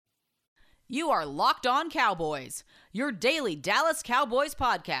You are Locked On Cowboys, your daily Dallas Cowboys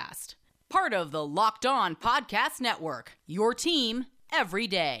podcast. Part of the Locked On Podcast Network, your team every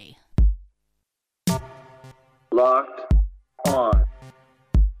day. Locked On.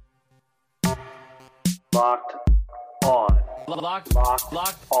 Locked On. Locked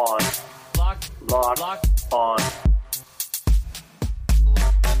On. Locked On.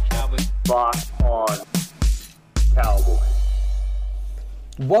 Cowboys. Locked On Cowboys.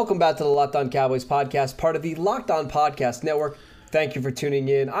 Welcome back to the Locked On Cowboys podcast, part of the Locked On Podcast Network. Thank you for tuning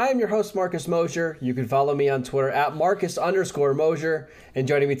in. I am your host, Marcus Mosher. You can follow me on Twitter at Marcus_Mosher. And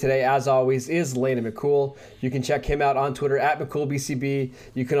joining me today, as always, is Landon McCool. You can check him out on Twitter at McCoolBCB.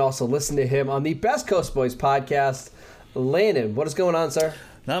 You can also listen to him on the Best Coast Boys podcast. Landon, what is going on, sir?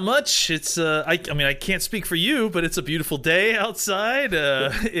 Not much. It's I can't speak for you, but it's a beautiful day outside.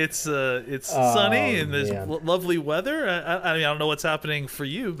 It's sunny and there's lovely weather. I don't know what's happening for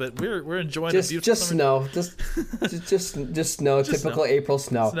you, but we're enjoying the beautiful summer. Just snow. Typical April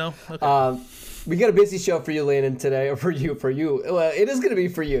snow. Snow. Okay. We got a busy show for you, Landon, today, or for you. Well, it is going to be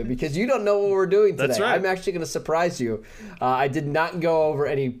for you because you don't know what we're doing today. That's right. I'm actually going to surprise you. I did not go over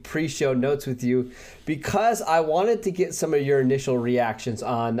any pre-show notes with you because I wanted to get some of your initial reactions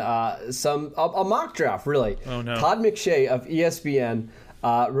on a mock draft, really. Oh, no. Todd McShay of ESPN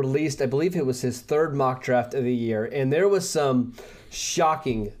released, I believe it was his third mock draft of the year, and there was some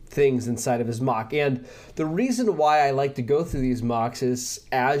shocking things inside of his mock. And the reason why I like to go through these mocks is,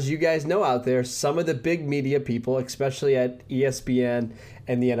 as you guys know out there, some of the big media people, especially at ESPN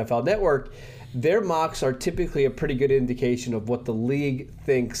and the NFL Network, their mocks are typically a pretty good indication of what the league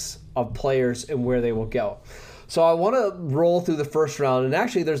thinks of players and where they will go. So I want to roll through the first round, and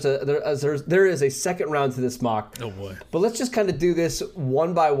actually there is a second round to this mock. Oh boy! But let's just kind of do this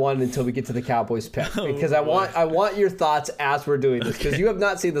one by one until we get to the Cowboys pick, because I want your thoughts as we're doing this, because you have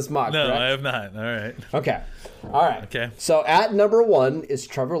not seen this mock. No, correct? I have not. All right. Okay. All right. Okay. So at number 1 is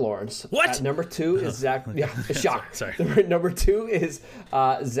Trevor Lawrence. What? At number 2 is Zach. Yeah, shock. Sorry. Number 2 is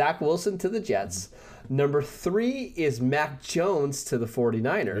Zach Wilson to the Jets. Number 3 is Mac Jones to the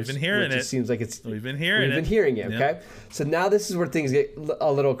 49ers. We've been hearing it. It seems like We've been hearing it. Okay? Yep. So now this is where things get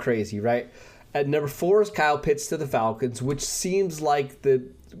a little crazy, right? At number 4 is Kyle Pitts to the Falcons, which seems like the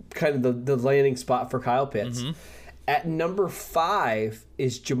kind of the landing spot for Kyle Pitts. Mm-hmm. At number 5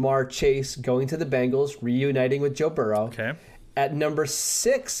 is Jamar Chase going to the Bengals, reuniting with Joe Burrow. Okay. At number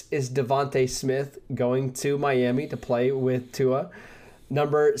 6 is Devontae Smith going to Miami to play with Tua.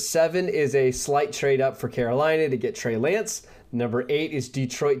 Number 7 is a slight trade up for Carolina to get Trey Lance. Number 8 is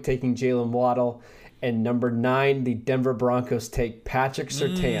Detroit taking Jalen Waddle. And number 9, the Denver Broncos take Patrick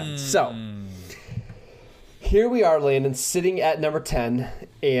Surtain. So here we are, Landon, sitting at number 10,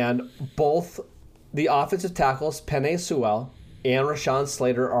 and both the offensive tackles, Penei Sewell and Rashawn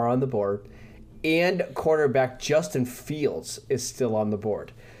Slater, are on the board, and quarterback Justin Fields is still on the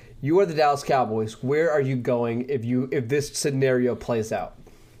board. You are the Dallas Cowboys. Where are you going if this scenario plays out?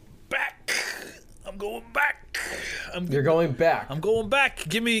 Back. I'm going back. You're going back. I'm going back.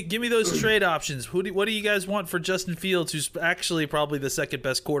 Give me those trade options. What do you guys want for Justin Fields, who's actually probably the second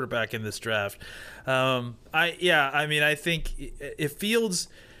best quarterback in this draft? I think if Fields,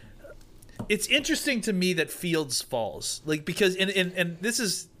 it's interesting to me that Fields falls, because and this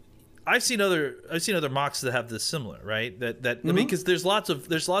is. I've seen other mocks that have this similar, right? I mean, because there's lots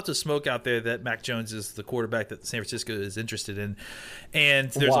of smoke out there that Mac Jones is the quarterback that San Francisco is interested in, and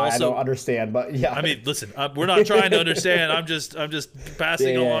there's also I don't understand, but yeah. I mean, listen, we're not trying to understand. I'm just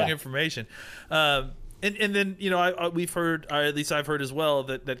passing along information. And then we've heard, or at least I've heard as well,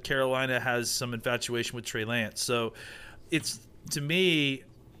 that Carolina has some infatuation with Trey Lance. So it's, to me,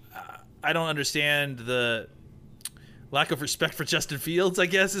 I don't understand the lack of respect for Justin Fields, I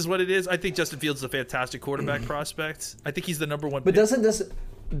guess, is what it is. I think Justin Fields is a fantastic quarterback prospect. I think he's the number one pick. But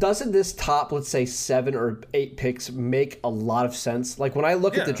doesn't this top, let's say, 7 or 8 picks make a lot of sense? Like, when I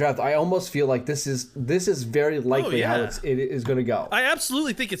look at the draft, I almost feel like this is very likely how it is going to go. I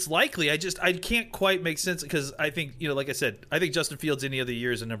absolutely think it's likely. I can't quite make sense, because I think, like I said, I think Justin Fields any other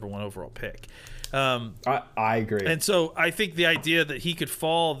year is a number 1 overall pick. I agree. And so I think the idea that he could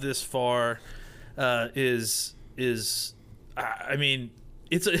fall this far is I mean,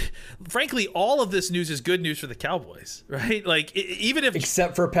 frankly, all of this news is good news for the Cowboys, right? Like, even if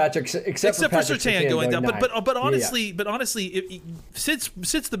except for Surtain going down, 9. but honestly, since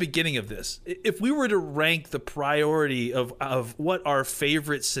the beginning of this, if we were to rank the priority of what our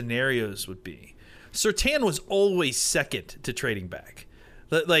favorite scenarios would be, Surtain was always second to trading back.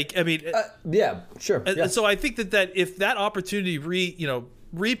 Like, I mean, yeah, sure. And so I think that if that opportunity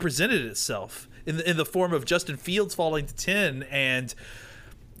represented itself in the form of Justin Fields falling to 10 and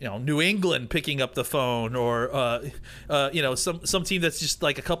New England picking up the phone, or some team that's just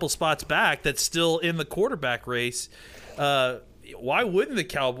like a couple spots back that's still in the quarterback race. Why wouldn't the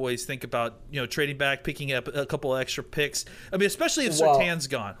Cowboys think about trading back, picking up a couple extra picks? I mean, especially if Surtain's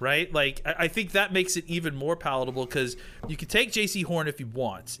gone, right? Like, I think that makes it even more palatable, because you can take J.C. Horn if you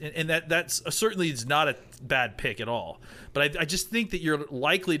want, and that's certainly is not a bad pick at all. But I just think that you're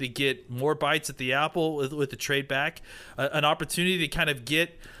likely to get more bites at the apple with the trade back, an opportunity to kind of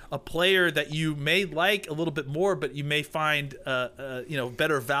get a player that you may like a little bit more, but you may find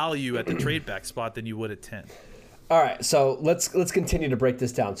better value at the trade back spot than you would at 10. All right, so let's continue to break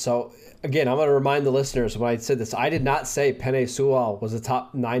this down. So again, I'm going to remind the listeners when I said this, I did not say Penei Sewell was a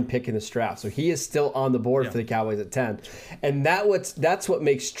top 9 pick in this draft. So he is still on the board for the Cowboys at 10, and that's what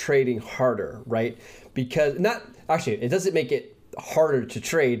makes trading harder, right? Because it doesn't make it harder to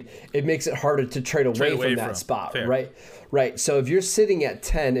trade. It makes it harder to trade away from that spot, right? Right. So if you're sitting at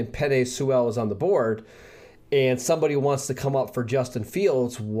 10 and Penei Sewell is on the board, and somebody wants to come up for Justin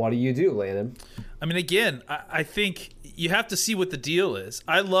Fields, what do you do, Landon? I mean, again, I think you have to see what the deal is.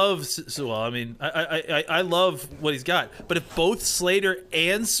 I love Sewell. I mean, I love what he's got. But if both Slater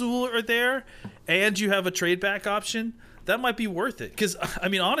and Sewell are there, and you have a trade back option, that might be worth it. Because, I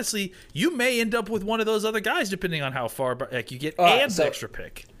mean, honestly, you may end up with one of those other guys, depending on how far back you get, and the extra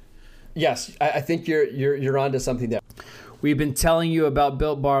pick. Yes, I think you're onto something there. We've been telling you about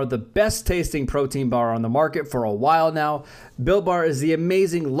Built Bar, the best tasting protein bar on the market for a while now. Built Bar is the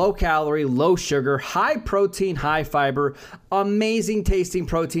amazing low-calorie, low-sugar, high-protein, high-fiber, amazing tasting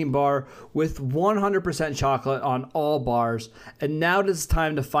protein bar with 100% chocolate on all bars. And now it is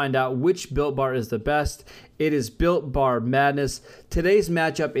time to find out which Built Bar is the best. It is Built Bar Madness. Today's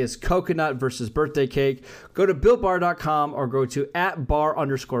matchup is coconut versus birthday cake. Go to BuiltBar.com or go to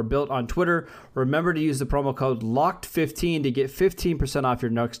 @bar_built on Twitter. Remember to use the promo code LOCKED15 to get 15% off your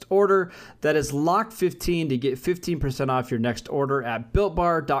next order. That is LOCKED15 to get 15% off your next order at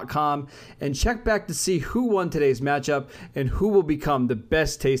BuiltBar.com. And check back to see who won today's matchup and who will become the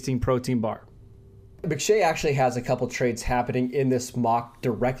best tasting protein bar. McShay actually has a couple trades happening in this mock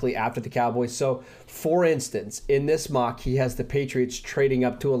directly after the Cowboys. So, for instance, in this mock, he has the Patriots trading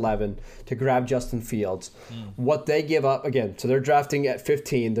up to 11 to grab Justin Fields. What they give up, again, so they're drafting at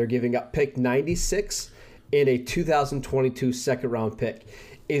 15. They're giving up pick 96 in a 2022 second-round pick.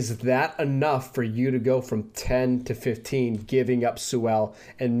 Is that enough for you to go from 10 to 15, giving up Sewell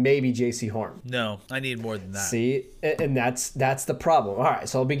and maybe J.C. Horn? No, I need more than that. See, and that's the problem. All right,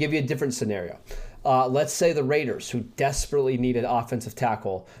 so let me give you a different scenario. Let's say the Raiders, who desperately need an offensive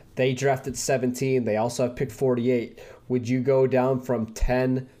tackle, they drafted 17. They also have pick 48. Would you go down from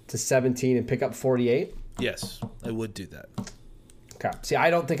 10 to 17 and pick up 48? Yes, I would do that. Okay. See, I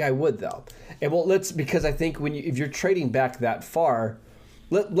don't think I would, though. And because I think if you're trading back that far,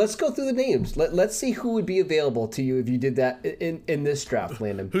 let's go through the names. Let's see who would be available to you if you did that in this draft,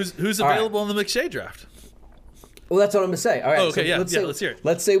 Landon. Who's available in the McShay draft? Well, that's what I'm going to say. All right. Okay, so let's hear it.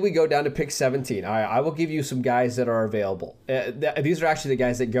 Let's say we go down to pick 17. All right, I will give you some guys that are available. These are actually the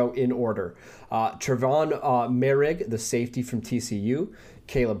guys that go in order. Trevon Merrick, the safety from TCU.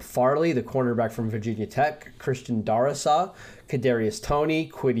 Caleb Farley, the cornerback from Virginia Tech. Christian Darrisaw. Kadarius Toney.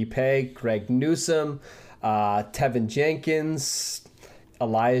 Kwity Paye. Greg Newsome. Tevin Jenkins.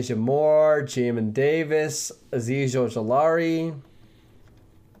 Elijah Moore. Jamin Davis. Azeez Ojulari.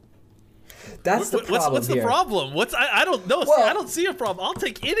 That's the problem. What's the here. problem? I don't know. Well, I don't see a problem. I'll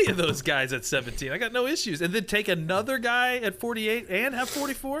take any of those guys at 17. I got no issues. And then take another guy at 48 and have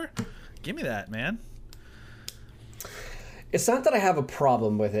 44. Give me that, man. It's not that I have a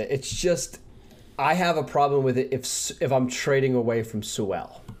problem with it. It's just I have a problem with it if I'm trading away from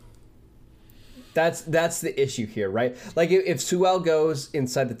Sewell. That's the issue here, right? Like if Sewell goes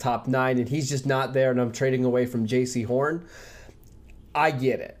inside the top 9 and he's just not there, and I'm trading away from J.C. Horn, I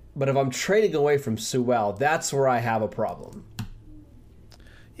get it. But if I'm trading away from Sewell, that's where I have a problem.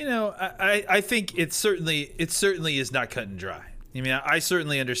 I think it certainly is not cut and dry. I mean, I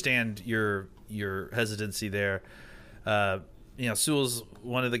certainly understand your hesitancy there. Sewell's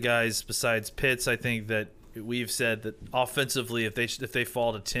one of the guys besides Pitts, I think, that we've said that offensively, if they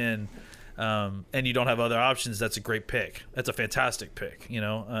fall to 10, and you don't have other options, that's a great pick. That's a fantastic pick,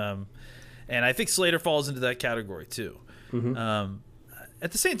 and I think Slater falls into that category too. Mm-hmm.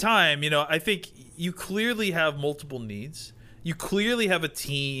 At the same time, I think you clearly have multiple needs. You clearly have a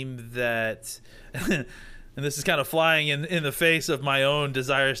team that, and this is kind of flying in the face of my own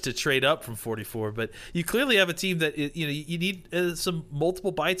desires to trade up from 44, but you clearly have a team that, you need some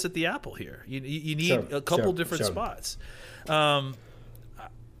multiple bites at the apple here. You need a couple different spots.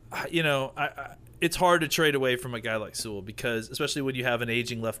 it's hard to trade away from a guy like Sewell, because especially when you have an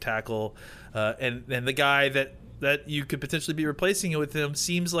aging left tackle, and the guy that you could potentially be replacing with him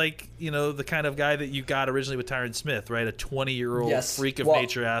seems like, the kind of guy that you got originally with Tyron Smith, right? A 20-year-old freak of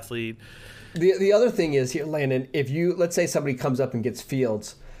nature athlete. The other thing is here, Landon, if let's say somebody comes up and gets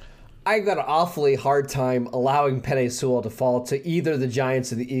Fields, I've got an awfully hard time allowing Penei Sewell to fall to either the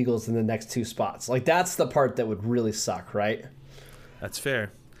Giants or the Eagles in the next two spots. Like, that's the part that would really suck, right? That's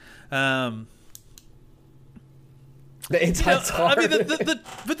fair. It's hard. I mean,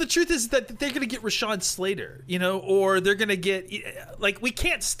 but the truth is that they're going to get Rashawn Slater, or they're going to get, we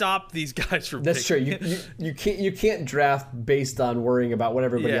can't stop these guys from. That's picking. True. You can't draft based on worrying about what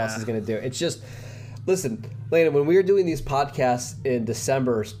everybody else is going to do. It's just, listen, Landon, when we were doing these podcasts in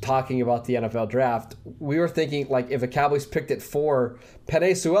December talking about the NFL draft, we were thinking, if the Cowboys picked at 4,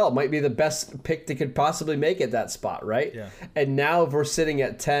 Penei Sewell might be the best pick they could possibly make at that spot, right? Yeah. And now if we're sitting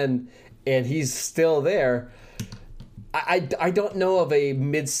at 10 and he's still there, I don't know if a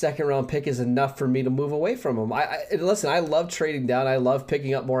mid-second round pick is enough for me to move away from him. Listen, I love trading down. I love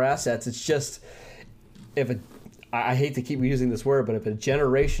picking up more assets. It's just, I hate to keep using this word, but if a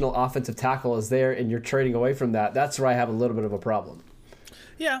generational offensive tackle is there and you're trading away from that, that's where I have a little bit of a problem.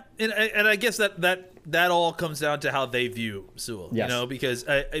 Yeah, and I guess that all comes down to how they view Sewell. Yes. Because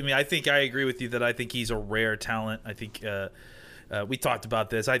I think I agree with you that I think he's a rare talent. I think we talked about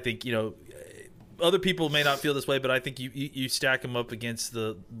this. I think other people may not feel this way, but I think you stack him up against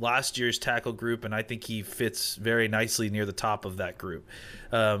the last year's tackle group, and I think he fits very nicely near the top of that group.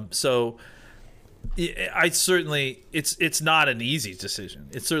 So I certainly, it's not an easy decision.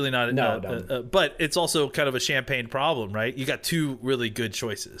 It's certainly not. No. But it's also kind of a champagne problem, right? You got two really good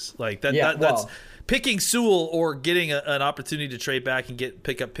choices like that. Yeah, that's picking Sewell or getting an opportunity to trade back and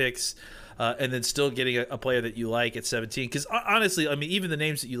pick up picks. And then still getting a player that you like at 17. Because honestly, I mean, even the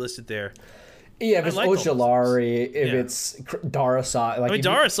names that you listed there. Yeah, if it's Ojulari, if it's Darrisaw.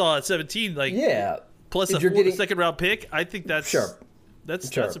 Darrisaw at 17, plus a second-round pick, I think that's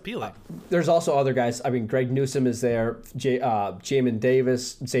that's appealing. There's also other guys. I mean, Greg Newsome is there, Jamin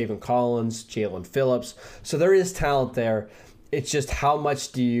Davis, Zaven Collins, Jalen Phillips. So there is talent there. It's just how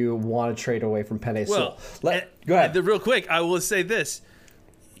much do you want to trade away from Penei Sewell? Go ahead. Real quick, I will say this.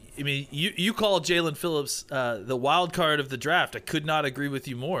 I mean, you call Jalen Phillips the wild card of the draft. I could not agree with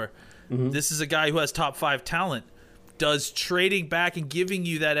you more. Mm-hmm. This is a guy who has top 5 talent. Does trading back and giving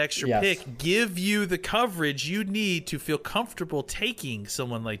you that extra pick give you the coverage you need to feel comfortable taking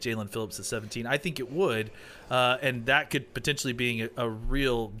someone like Jalen Phillips at 17? I think it would, and that could potentially be a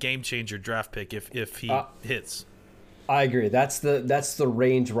real game changer draft pick if he hits. I agree. That's the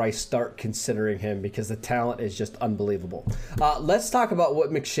range where I start considering him because the talent is just unbelievable. Let's talk about what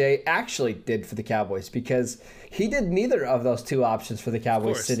McShay actually did for the Cowboys, because he did neither of those two options for the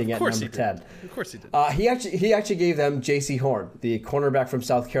Cowboys sitting at number 10. Of course he did. He actually gave them J.C. Horn, the cornerback from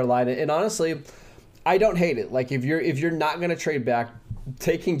South Carolina, and honestly, I don't hate it. Like if you're not going to trade back,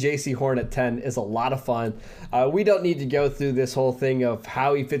 taking J.C. Horn at 10 is a lot of fun. We don't need to go through this whole thing of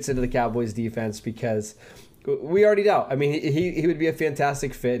how he fits into the Cowboys defense because we already know. I mean, he would be a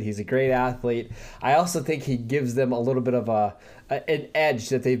fantastic fit. He's a great athlete. I also think he gives them a little bit of an edge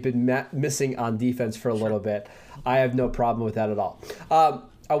that they've been missing on defense for a little bit. I have no problem with that at all.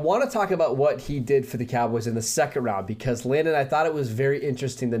 I want to talk about what he did for the Cowboys in the second round because, Landon, I thought it was very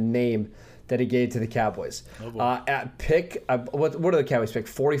interesting the name that he gave to the Cowboys. At pick, what do the Cowboys pick?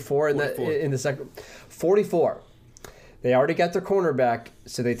 44 in the second? 44. They already got their cornerback,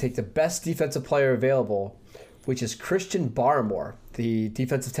 so they take the best defensive player available, which is Christian Barmore, the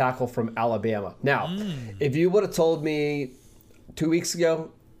defensive tackle from Alabama. Now, if you would have told me 2 weeks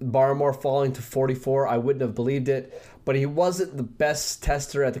ago, Barmore falling to 44, I wouldn't have believed it. But he wasn't the best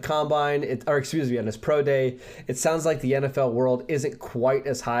tester at the combine, on his pro day. It sounds like the NFL world isn't quite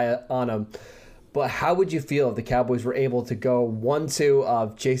as high on him. But how would you feel if the Cowboys were able to go 1-2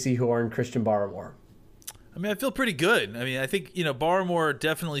 of J.C. Horn, Christian Barmore? I mean, I feel pretty good. I mean, I think, Barmore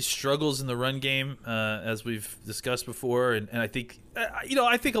definitely struggles in the run game, as we've discussed before. And I think,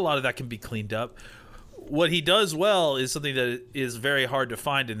 I think a lot of that can be cleaned up. What he does well is something that is very hard to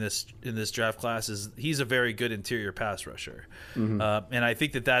find in this draft class is he's a very good interior pass rusher. Mm-hmm. And I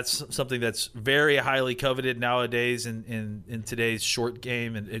think that's something that's very highly coveted nowadays in today's short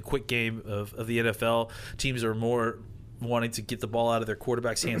game and quick game of the NFL. Teams are more wanting to get the ball out of their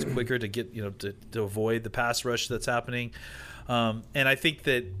quarterback's hands quicker to get to avoid the pass rush that's happening. And I think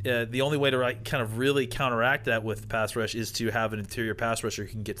that the only way to kind of really counteract that with pass rush is to have an interior pass rusher who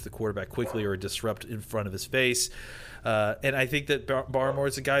can get to the quarterback quickly or disrupt in front of his face. And I think that Barmore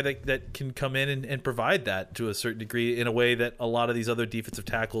is a guy that can come in and provide that to a certain degree in a way that a lot of these other defensive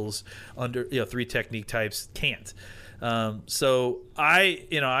tackles under 3 technique types can't. So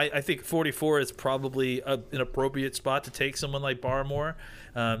I think 44 is probably an appropriate spot to take someone like Barmore.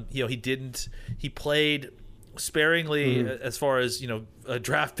 He played sparingly as far as a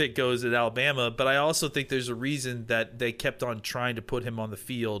draft pick goes at Alabama, but I also think there's a reason that they kept on trying to put him on the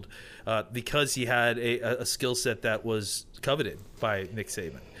field because he had a skill set that was coveted by Nick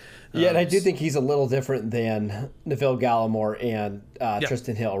Saban. Yeah, and I do think he's a little different than Neville Gallimore and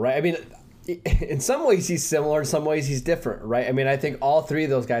Tristan Hill, right? I mean, in some ways he's similar, in some ways he's different, right? I mean, I think all 3 of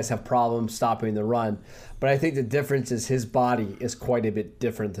those guys have problems stopping the run, but I think the difference is his body is quite a bit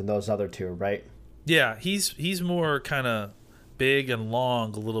different than those other 2, right? Yeah, he's more kind of big and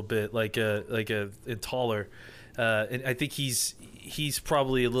long a little bit, and taller, and I think he's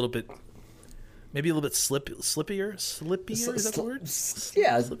probably a little bit, maybe a little bit slippier. Is that the word?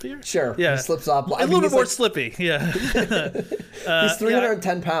 Yeah, slippier. Sure. Yeah, he slips off a little bit more slippy. Yeah, he's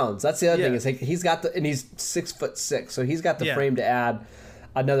 310 pounds. That's the other thing. Is he's got and he's 6'6", so he's got the frame to add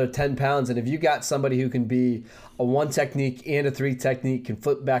another 10 pounds. And if you got somebody who can be a 1 technique and a 3 technique, can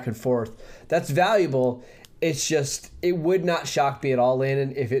flip back and forth, that's valuable. It's just, it would not shock me at all,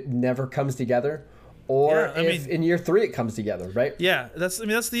 Landon, if it never comes together, or in year 3 it comes together, right? Yeah, that's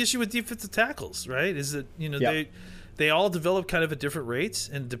the issue with defensive tackles, right? Is that they all develop kind of at different rates,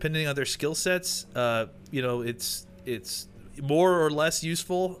 and depending on their skill sets, it's more or less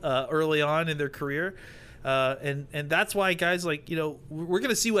useful early on in their career. And that's why guys we're going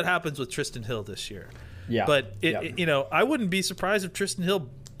to see what happens with Tristan Hill this year. Yeah. But I wouldn't be surprised if Tristan Hill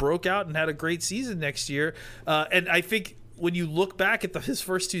broke out and had a great season next year. And I think when you look back at his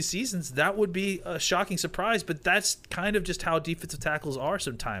first 2 seasons, that would be a shocking surprise. But that's kind of just how defensive tackles are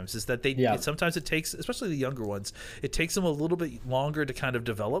sometimes, is that sometimes it takes, especially the younger ones, it takes them a little bit longer to kind of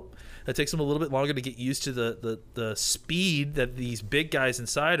develop. It takes them a little bit longer to get used to the speed that these big guys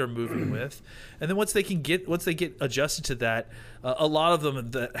inside are moving with. And then once they get adjusted to that, a lot of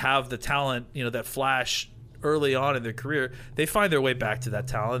them that have the talent, that flash early on in their career, they find their way back to that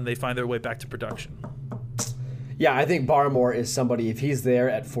talent, and they find their way back to production. Yeah, I think Barmore is somebody, if he's there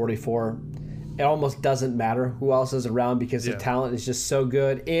at 44, it almost doesn't matter who else is around because the talent is just so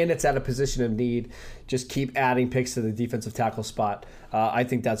good, and it's at a position of need. Just keep adding picks to the defensive tackle spot. I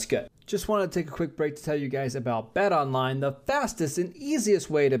think that's good. Just want to take a quick break to tell you guys about BetOnline, the fastest and easiest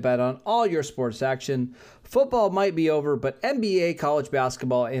way to bet on all your sports action. Football might be over, but NBA, college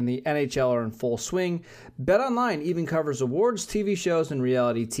basketball, and the NHL are in full swing. BetOnline even covers awards, TV shows, and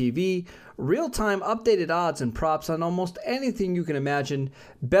reality TV. Real-time updated odds and props on almost anything you can imagine.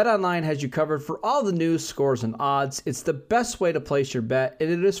 BetOnline has you covered for all the news, scores, and odds. It's the best way to place your bet, and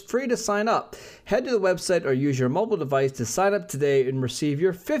it is free to sign up. Head to the website or use your mobile device to sign up today and receive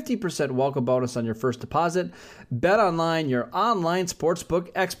your 50% welcome bonus on your first deposit. BetOnline, your online sportsbook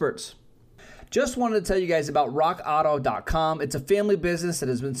experts. Just wanted to tell you guys about RockAuto.com. It's a family business that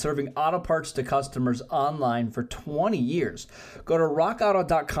has been serving auto parts to customers online for 20 years. Go to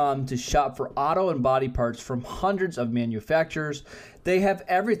RockAuto.com to shop for auto and body parts from hundreds of manufacturers. They have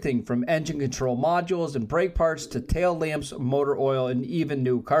everything from engine control modules and brake parts to tail lamps, motor oil, and even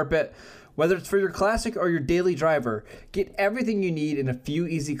new carpet. Whether it's for your classic or your daily driver, get everything you need in a few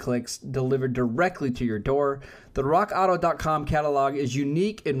easy clicks delivered directly to your door. The RockAuto.com catalog is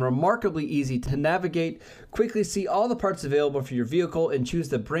unique and remarkably easy to navigate. Quickly see all the parts available for your vehicle and choose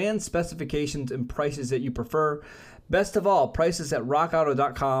the brand, specifications, and prices that you prefer. Best of all, prices at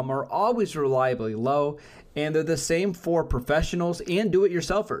RockAuto.com are always reliably low, and they're the same for professionals and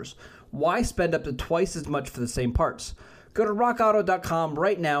do-it-yourselfers. Why spend up to twice as much for the same parts? Go to rockauto.com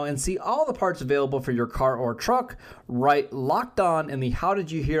right now and see all the parts available for your car or truck. Write Locked On in the How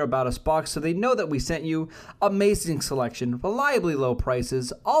Did You Hear About Us box so they know that we sent you. Amazing selection, reliably low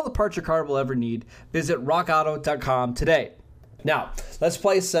prices, all the parts your car will ever need. Visit rockauto.com today. Now, let's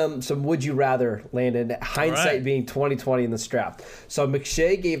play some Would You Rather, Landon. Hindsight being 2020 in this draft. So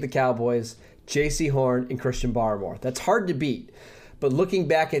McShay gave the Cowboys J.C. Horn and Christian Barmore. That's hard to beat. But looking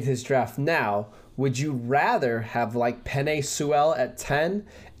back at his draft now, would you rather have like Penei Sewell at 10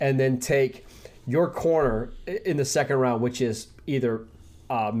 and then take your corner in the second round, which is either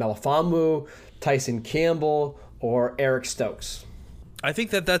Melifonwu, Tyson Campbell, or Eric Stokes? I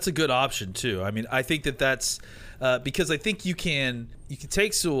think that's a good option too. I mean, I think that's because I think you can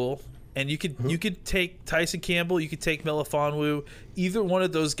take Sewell And you could take Tyson Campbell, you could take Melifonwu. Either one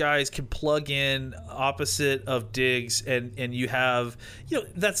of those guys can plug in opposite of Diggs, and you have,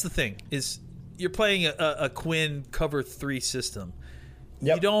 that's the thing, is you're playing a Quinn cover 3 system.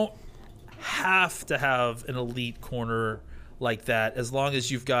 Yep. You don't have to have an elite corner like that, as long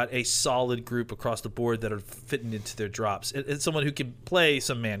as you've got a solid group across the board that are fitting into their drops, and someone who can play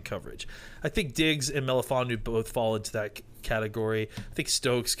some man coverage. I think Diggs and Melifonwu both fall into that category. I think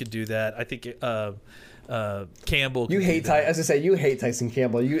Stokes could do that. I think Campbell could as I say, you hate Tyson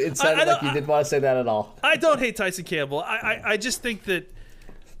Campbell. It sounded like you didn't want to say that at all. I don't hate Tyson Campbell. I just think that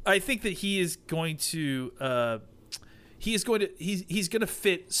he is going to he's going to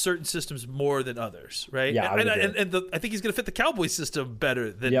fit certain systems more than others, right? Yeah, I think he's going to fit the Cowboys system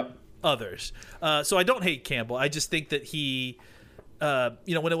better than others. So I don't hate Campbell. I just think that he,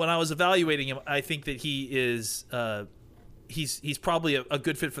 when I was evaluating him, I think that he is he's probably a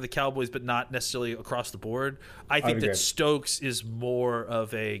good fit for the Cowboys, but not necessarily across the board. I think that Stokes is more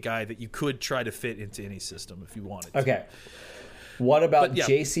of a guy that you could try to fit into any system if you wanted to. Okay. What about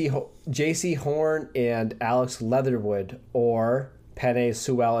J.C. Horn and Alex Leatherwood, or Penei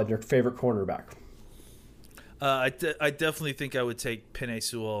Sewell and your favorite cornerback? I definitely think I would take Penei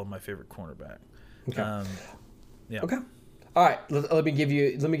Sewell, my favorite cornerback. Okay. Okay. All right. Let me give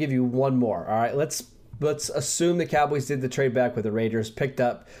you one more. All right. Let's assume the Cowboys did the trade back with the Raiders, picked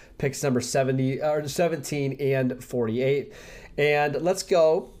up picks number 17 and 48, and let's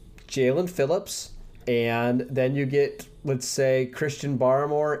go Jalen Phillips, and then you get, let's say, Christian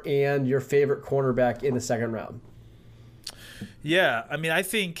Barmore and your favorite cornerback in the second round. Yeah, I mean, I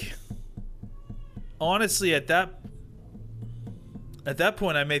think honestly at that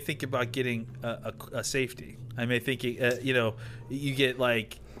point, I may think about getting a safety. I may think you get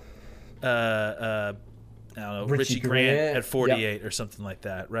like I don't know, Richie Grant at 48 or something like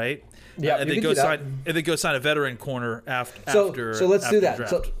that, right? Yeah, and then go sign a veteran corner after. So let's do that. Draft.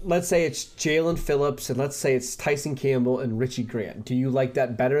 So let's say it's Jalen Phillips, and let's say it's Tyson Campbell and Richie Grant. Do you like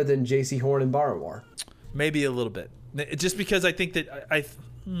that better than J.C. Horn and Barmore? Maybe a little bit, just because I think that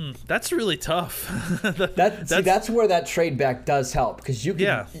that's really tough. That's where that trade back does help, because you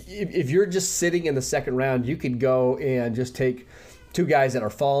can, if you're just sitting in the second round, you could go and just take 2 guys that are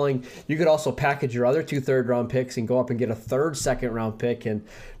falling. You could also package your other 2 third-round picks and go up and get a 3rd second-round pick, and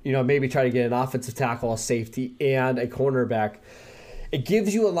maybe try to get an offensive tackle, a safety, and a cornerback. It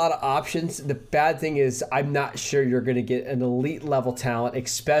gives you a lot of options. The bad thing is I'm not sure you're going to get an elite level talent,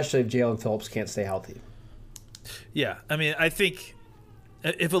 especially if Jalen Phillips can't stay healthy. Yeah, I mean, I think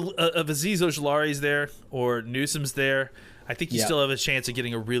if Azeez Ojulari's there or Newsom's there, I think you still have a chance of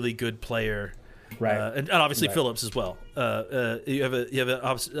getting a really good player. Right, and obviously Phillips as well. You have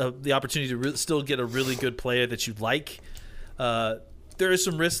the opportunity to still get a really good player that you like. There is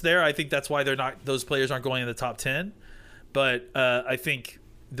some risk there. I think that's why those players aren't going in the top 10. But I think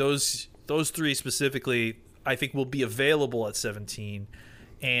those 3 specifically, I think will be available at 17,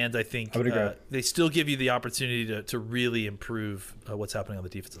 and I think they still give you the opportunity to really improve what's happening on the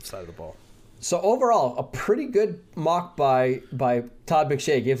defensive side of the ball. So overall, a pretty good mock by Todd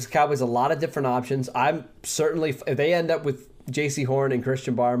McShay. Gives the Cowboys a lot of different options. I'm certainly, if they end up with J.C. Horn and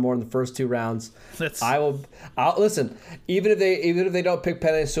Christian Barmore in the first 2 rounds, I'll listen. Even if they don't pick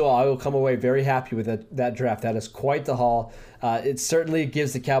Penei Sewell, I will come away very happy with that draft. That is quite the haul. It certainly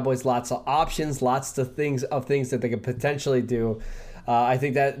gives the Cowboys lots of options, lots of things that they could potentially do. I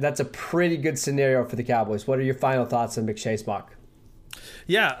think that's a pretty good scenario for the Cowboys. What are your final thoughts on McShay's mock?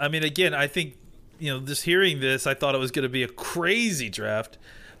 Yeah, I mean, again, I think, just hearing this, I thought it was going to be a crazy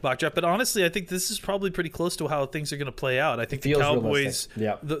mock draft, but honestly, I think this is probably pretty close to how things are going to play out. I think the Cowboys,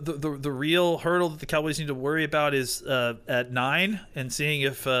 the real hurdle that the Cowboys need to worry about is at 9 and seeing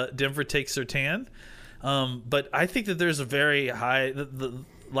if Denver takes Surtain. But I think that there's a very high the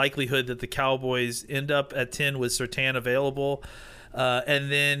likelihood that the Cowboys end up at 10 with Surtain available. And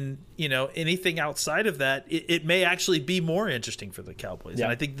then, anything outside of that, it may actually be more interesting for the Cowboys. Yeah.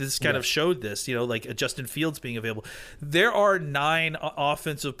 And I think this kind of showed this, like a Justin Fields being available. There are 9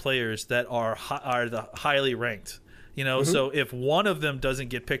 offensive players that are the highly ranked, So if one of them doesn't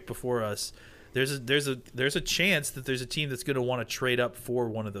get picked before us, there's a chance that there's a team that's going to want to trade up for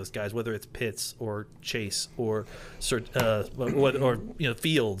one of those guys, whether it's Pitts or Chase or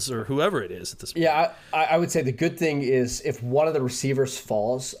Fields or whoever it is at this point. Yeah, I would say the good thing is if one of the receivers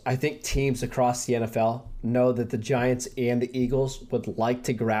falls, I think teams across the NFL know that the Giants and the Eagles would like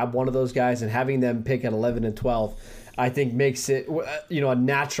to grab one of those guys, and having them pick at 11 and 12, I think makes it a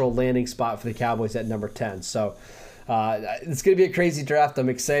natural landing spot for the Cowboys at number 10. So It's going to be a crazy draft. I'm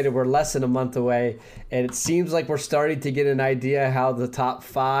excited. We're less than a month away, and it seems like we're starting to get an idea how the top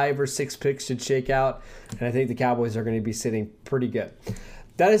 5 or 6 picks should shake out, and I think the Cowboys are going to be sitting pretty good.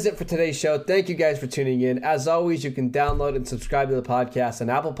 That is it for today's show. Thank you guys for tuning in. As always, you can download and subscribe to the podcast on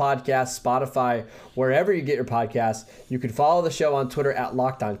Apple Podcasts, Spotify, wherever you get your podcasts. You can follow the show on Twitter at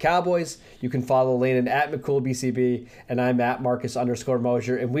Locked On Cowboys. You can follow Landon at McCoolBCB, and I'm at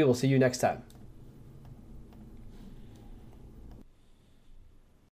Marcus_Mosier, and we will see you next time.